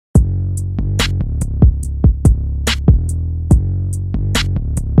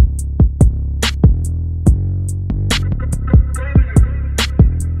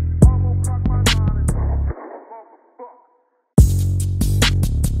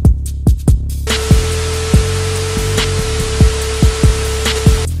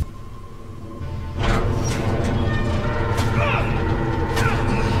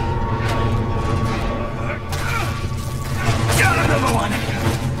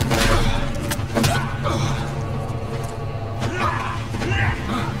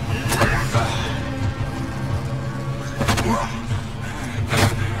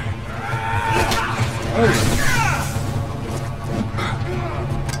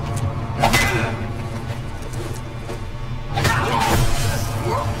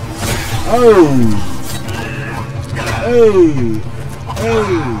Oh! Oh!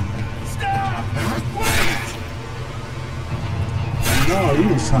 No, he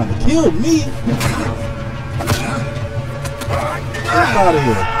was trying to kill me. Get out of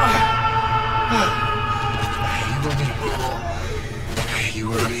here. You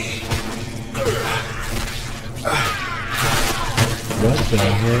or me. What the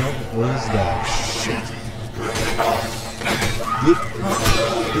hell is that? Shit.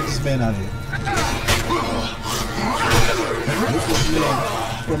 Get this man out of here. Get this man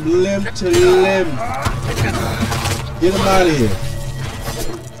from limb to limb. Get him out of here.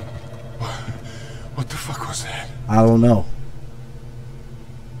 What the fuck was that? I don't know.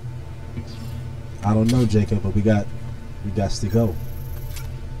 I don't know, Jacob, but we got to go.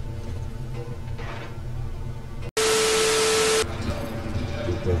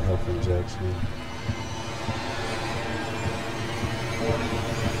 Get the health injection.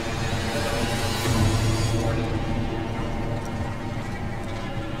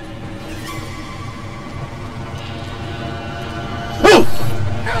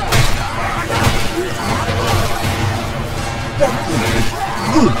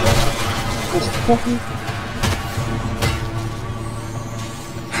 Fucking.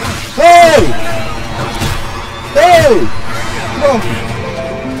 Hey! Hey! Come on!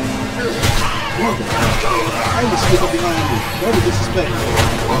 I ain't sneak up behind you. What is disrespect?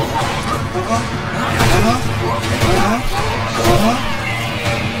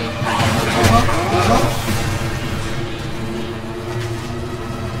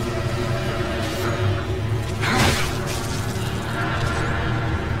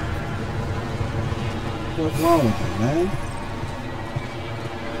 What's wrong with you, man?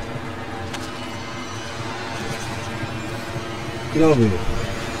 Get over here.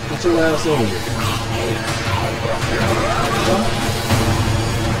 Get your ass over here.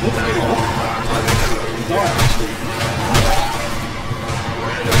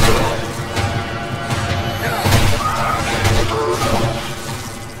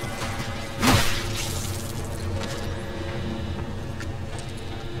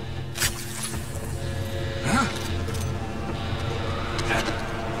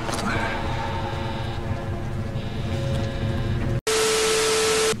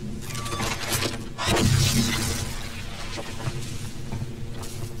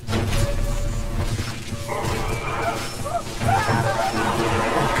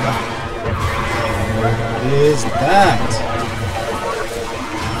 Is that?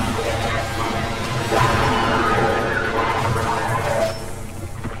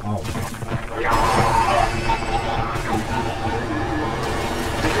 Oh.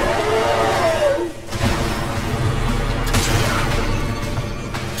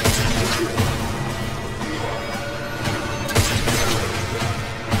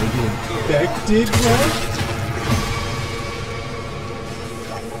 Infected, bro?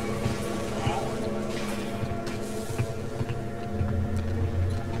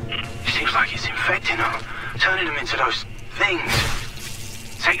 Turning them into those things.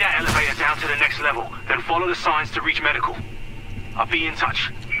 Take that elevator down to the next level, then follow the signs to reach medical. I'll be in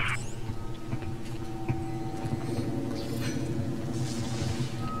touch.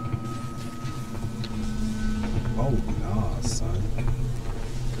 Oh, nah, son.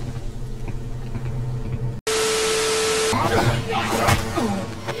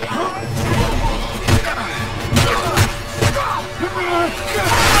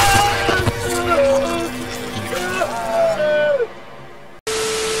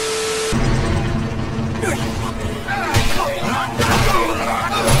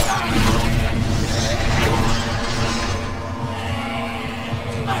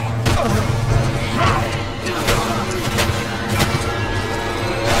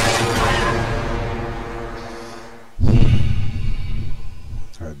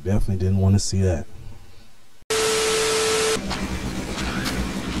 Definitely didn't want to see that.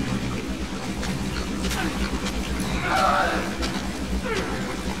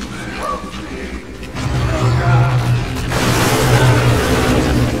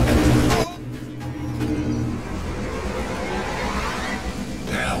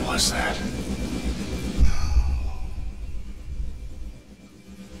 The hell was that?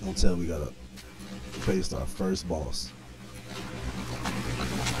 Until we gotta face our first boss.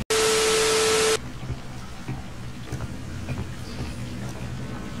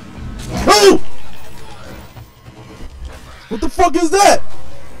 What the fuck is that?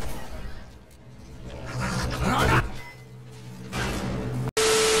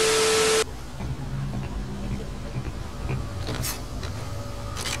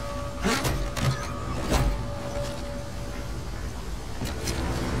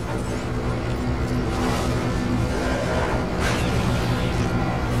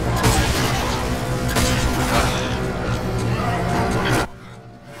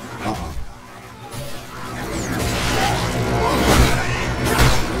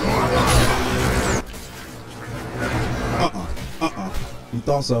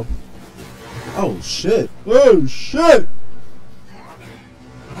 thought so. Oh shit. Oh shit.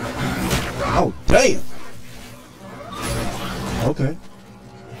 Oh damn. Okay.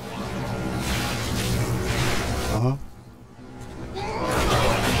 Uh-huh.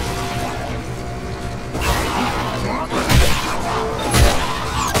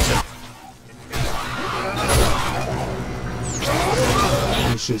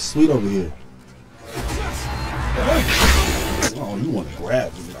 This shit's sweet over here. Oh, you want to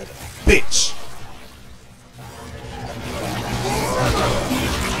grab me like a bitch.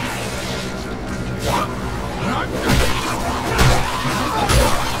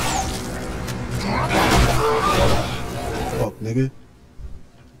 Fuck, nigga.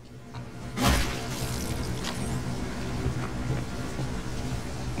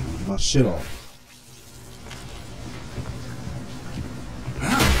 Get my shit off.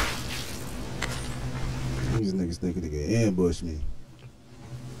 These niggas thinking they can ambush me.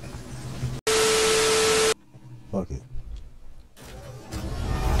 Fuck it.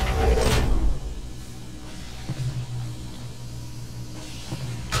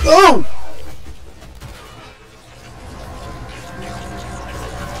 Oh!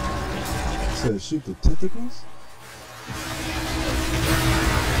 Said shoot the tentacles?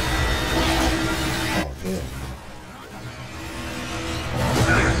 Oh, hell.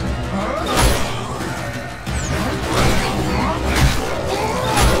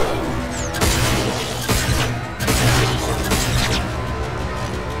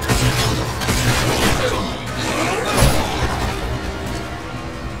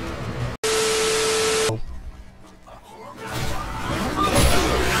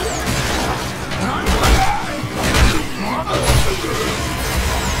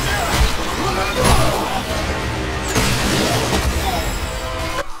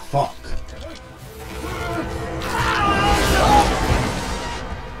 Fuck.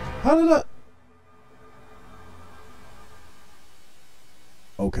 How did I?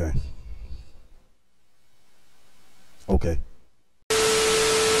 Okay. Okay.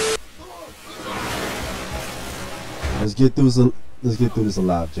 Let's get through this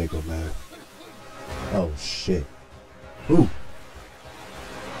alive, Jacob, man. Oh shit. Ooh.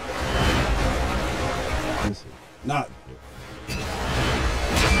 Not.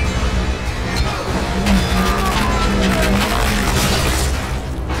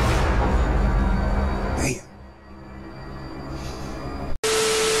 Damn.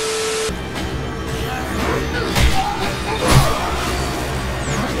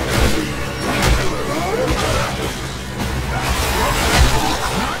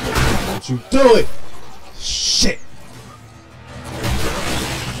 Don't you do it! Shit!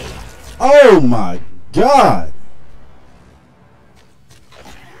 Oh my God!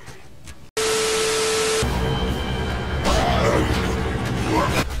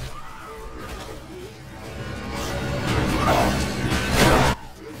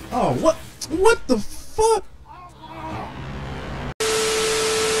 Oh, what the fuck?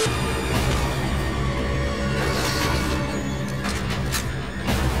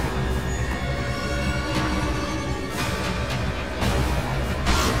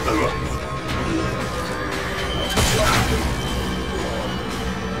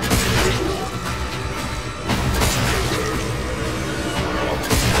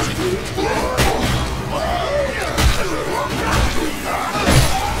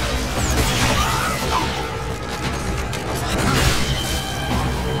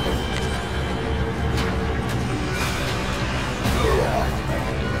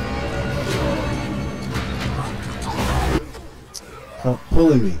 Stop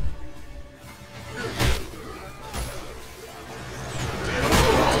pulling me.